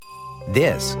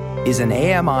This is an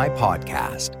AMI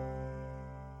podcast.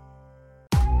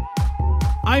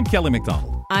 I'm Kelly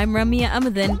McDonald. I'm Ramya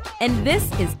Amadin, and this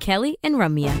is Kelly and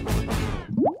Ramya.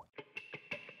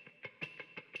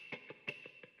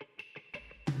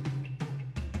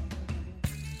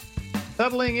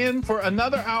 Settling in for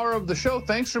another hour of the show.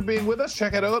 Thanks for being with us.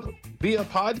 Check it out via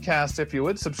podcast if you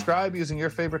would. Subscribe using your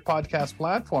favorite podcast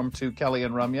platform to Kelly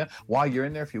and Ramya. While you're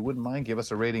in there, if you wouldn't mind, give us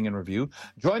a rating and review.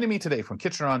 Joining me today from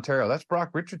Kitchener, Ontario, that's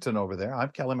Brock Richardson over there. I'm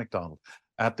Kelly McDonald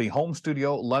at the home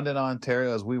studio, London,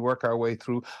 Ontario, as we work our way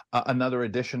through another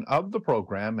edition of the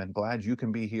program. And glad you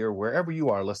can be here wherever you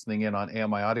are listening in on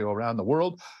AMI Audio around the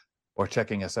world or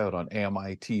checking us out on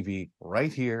AMI TV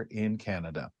right here in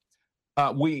Canada.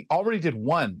 We already did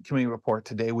one community report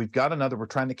today. We've got another. We're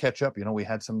trying to catch up. You know, we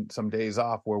had some days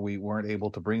off where we weren't able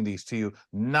to bring these to you.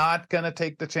 Not going to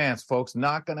take the chance, folks.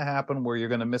 Not going to happen where you're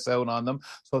going to miss out on them.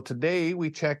 So today we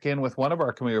check in with one of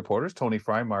our community reporters. Toni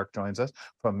Freimark joins us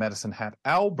from Medicine Hat,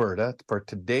 Alberta for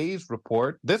today's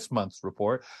report, this month's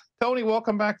report. Toni,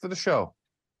 welcome back to the show.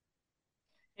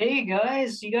 Hey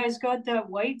guys, you guys got that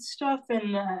white stuff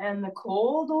and the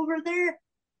cold over there?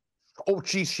 Oh,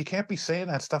 geez, she can't be saying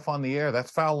that stuff on the air.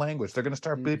 That's foul language. They're going to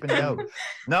start beeping it out.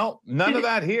 No, none of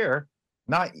that here.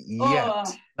 Not yet.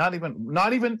 Not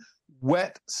even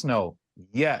wet snow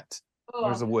yet.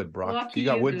 Where's the wood, Brock? You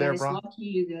got wood there, Brock? Lucky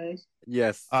you guys.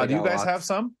 Yes. Do you guys have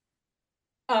some?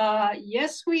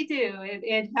 Yes, we do.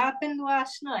 It happened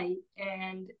last night,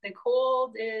 and the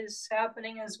cold is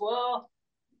happening as well.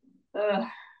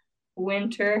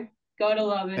 Winter. Gotta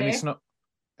love it.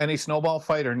 Any snowball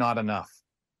fight or not enough?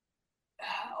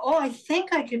 Oh, I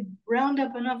think I could round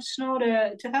up enough snow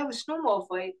to have a snowball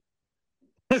fight.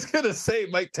 I was going to say it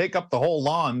might take up the whole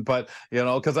lawn, but, you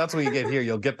know, because that's what you get here.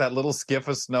 You'll get that little skiff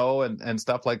of snow and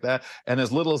stuff like that. And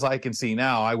as little as I can see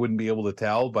now, I wouldn't be able to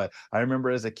tell. But I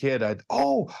remember as a kid,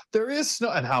 there is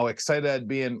snow. And how excited I'd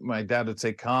be. And my dad would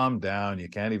say, calm down. You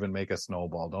can't even make a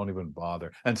snowball. Don't even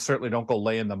bother. And certainly don't go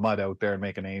lay in the mud out there and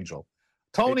make an angel.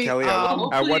 Toni, hey, Kelly,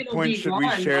 at what point should we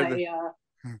share the...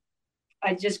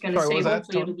 I'm just going to say,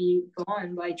 hopefully it'll be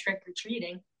gone by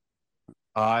trick-or-treating.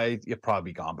 You'll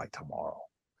probably be gone by tomorrow.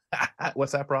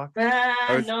 What's that, Brock? No,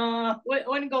 I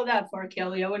wouldn't go that far,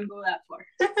 Kelly. I wouldn't go that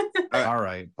far. All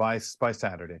right, by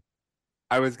Saturday.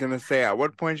 I was going to say, at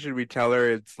what point should we tell her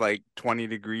it's like 20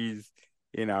 degrees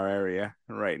in our area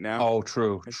right now? Oh,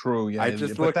 true. Yeah, I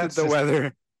just looked at the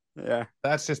weather. Yeah.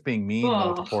 That's just being mean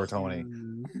to poor Toni.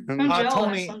 I'm jealous.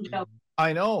 Toni,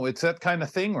 I know, it's that kind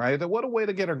of thing, right? What a way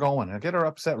to get her going, get her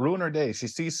upset, ruin her day. She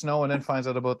sees snow and then finds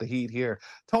out about the heat here.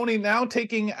 Toni, now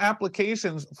taking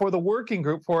applications for the working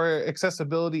group for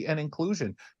accessibility and inclusion.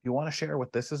 Do you want to share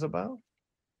what this is about?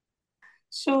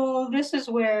 So this is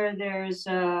where there's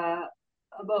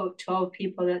about 12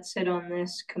 people that sit on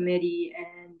this committee,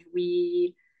 and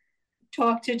we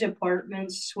talk to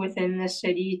departments within the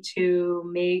city to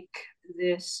make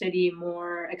the city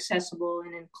more accessible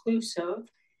and inclusive.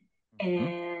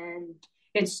 And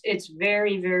it's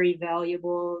very, very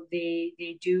valuable.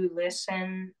 They do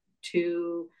listen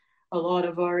to a lot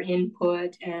of our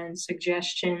input and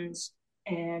suggestions,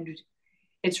 and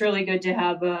it's really good to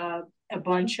have a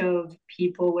bunch of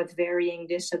people with varying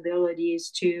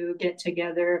disabilities to get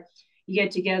together. You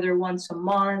get together once a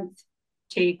month,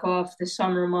 take off the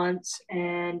summer months,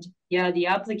 and yeah, the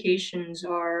applications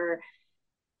are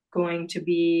going to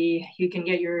be, you can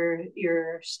get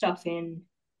your stuff in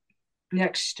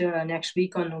next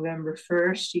week on November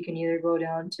 1st. You can either go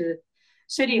down to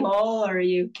City Hall or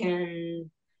you can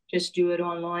just do it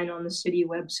online on the city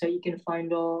website. You can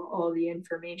find all the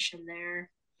information there.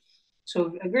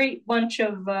 So a great bunch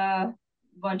of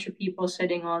people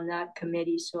sitting on that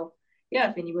committee. So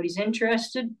yeah, if anybody's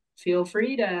interested, feel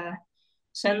free to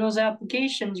send those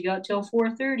applications. You got till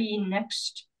 4:30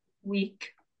 next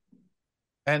week.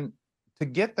 And to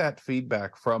get that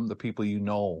feedback from the people you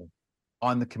know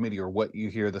on the committee or what you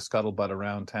hear, the scuttlebutt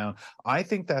around town, I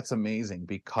think that's amazing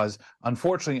because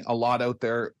unfortunately a lot out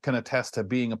there can attest to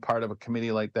being a part of a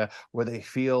committee like that where they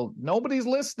feel nobody's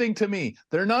listening to me.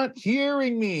 They're not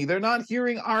hearing me. They're not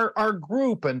hearing our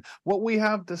group and what we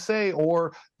have to say,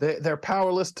 or they're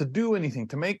powerless to do anything,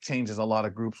 to make changes. A lot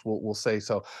of groups will say.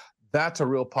 So that's a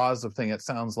real positive thing. It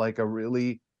sounds like a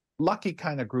really lucky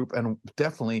kind of group. And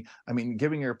definitely, I mean,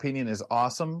 giving your opinion is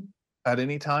awesome at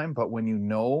any time, but when you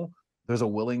know there's a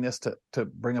willingness to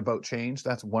bring about change,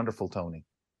 that's wonderful, Toni.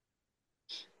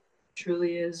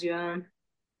 Truly is, yeah.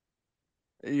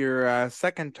 Your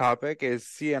second topic is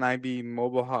CNIB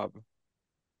Mobile Hub.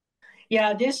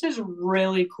 Yeah, this is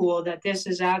really cool that this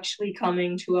is actually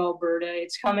coming to Alberta.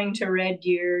 It's coming to Red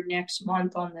Deer next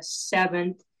month on the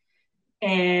 7th.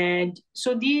 And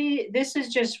so this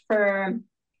is just for,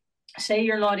 say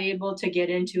you're not able to get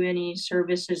into any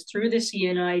services through the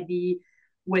CNIB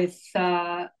with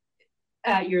at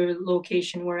your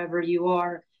location wherever you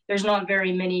are. There's not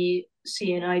very many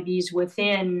CNIBs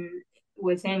within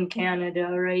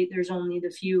Canada, right? There's only the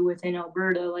few within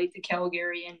Alberta, like the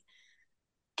Calgary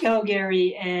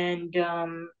and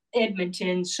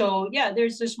Edmonton. So yeah,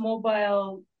 there's this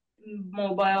mobile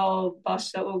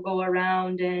bus that will go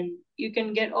around, and you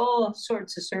can get all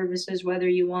sorts of services, whether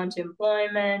you want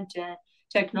employment,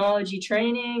 technology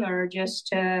training, or just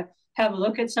to have a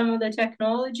look at some of the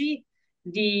technology.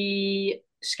 The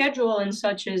schedule and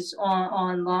such is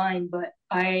online, but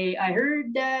I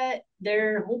heard that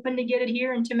they're hoping to get it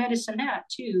here into Medicine Hat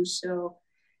too. So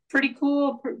pretty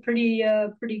cool, pretty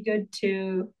good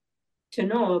to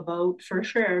know about for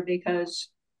sure, because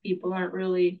people aren't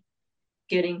really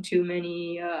getting too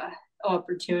many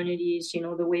opportunities. You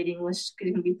know, the waiting list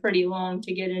can be pretty long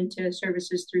to get into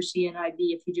services through CNIB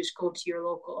if you just go to your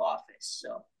local office.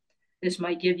 So this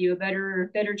might give you a better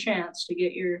chance to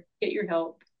get your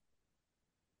help.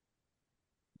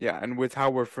 Yeah, and with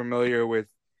how we're familiar with,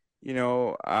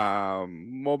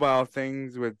 mobile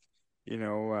things with,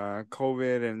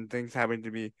 COVID and things having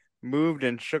to be moved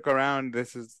and shook around,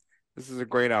 this is a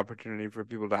great opportunity for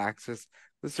people to access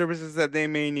the services that they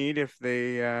may need if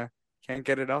they can't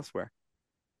get it elsewhere.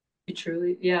 It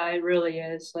really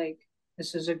is. Like,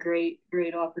 this is a great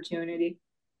opportunity.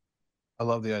 I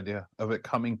love the idea of it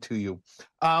coming to you.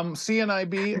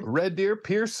 CNIB Red Deer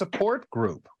Peer Support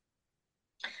Group.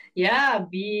 Yeah,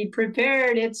 be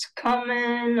prepared. It's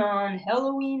coming on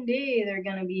Halloween Day. They're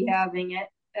going to be having it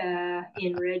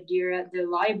in Red Deer at the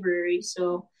library.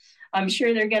 So I'm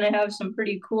sure they're going to have some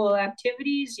pretty cool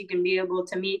activities. You can be able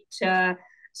to meet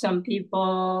some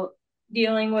people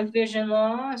dealing with vision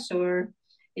loss, or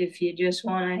if you just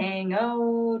want to hang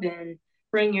out and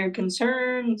bring your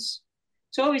concerns.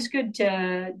 It's always good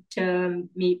to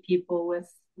meet people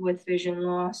with vision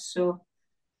loss. So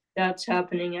that's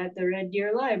happening at the Red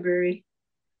Deer Library.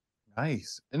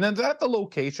 Nice. And then is that the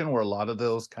location where a lot of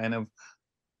those kind of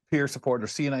peer support or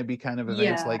CNIB kind of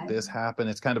events like this happen?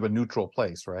 It's kind of a neutral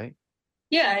place, right?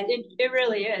 Yeah, it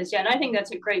really is. Yeah, and I think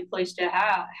that's a great place to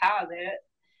have it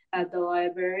at the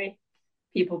library.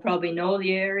 People probably know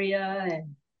the area,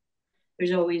 and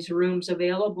there's always rooms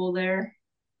available there.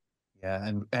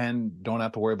 Yeah, and don't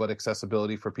have to worry about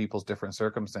accessibility for people's different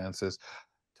circumstances.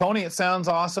 Toni, it sounds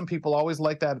awesome. People always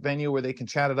like that venue where they can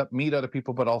chat it up, meet other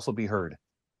people, but also be heard.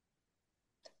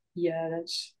 Yeah,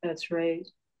 that's right.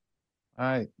 All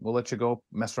right, we'll let you go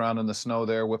mess around in the snow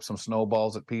there, whip some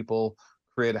snowballs at people,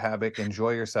 create a havoc,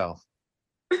 enjoy yourself.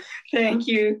 Thank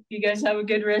you. You guys have a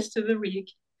good rest of the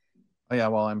week. Oh, yeah,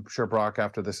 well, I'm sure Brock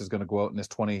after this is going to go out in this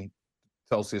 20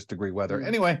 Celsius degree weather.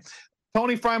 Anyway,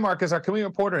 Toni Freimark is our community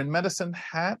reporter in Medicine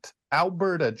Hat,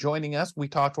 Alberta, joining us. We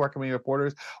talk to our community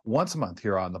reporters once a month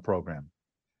here on the program.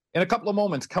 In a couple of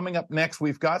moments, coming up next,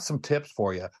 we've got some tips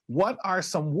for you. What are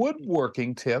some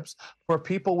woodworking tips for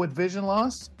people with vision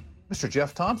loss? Mr.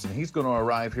 Jeff Thompson, he's going to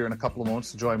arrive here in a couple of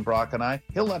moments to join Brock and I.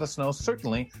 He'll let us know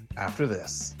certainly after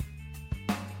this.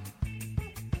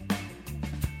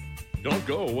 Don't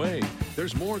go away.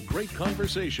 There's more great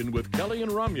conversation with Kelly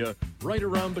and Ramya right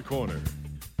around the corner.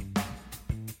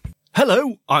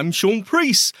 Hello, I'm Sean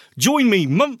Priest. Join me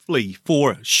monthly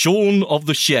for Sean of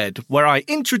the Shed, where I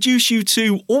introduce you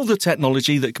to all the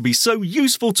technology that can be so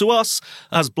useful to us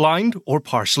as blind or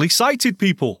partially sighted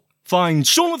people. Find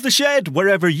Sean of the Shed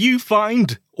wherever you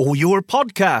find all your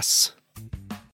podcasts.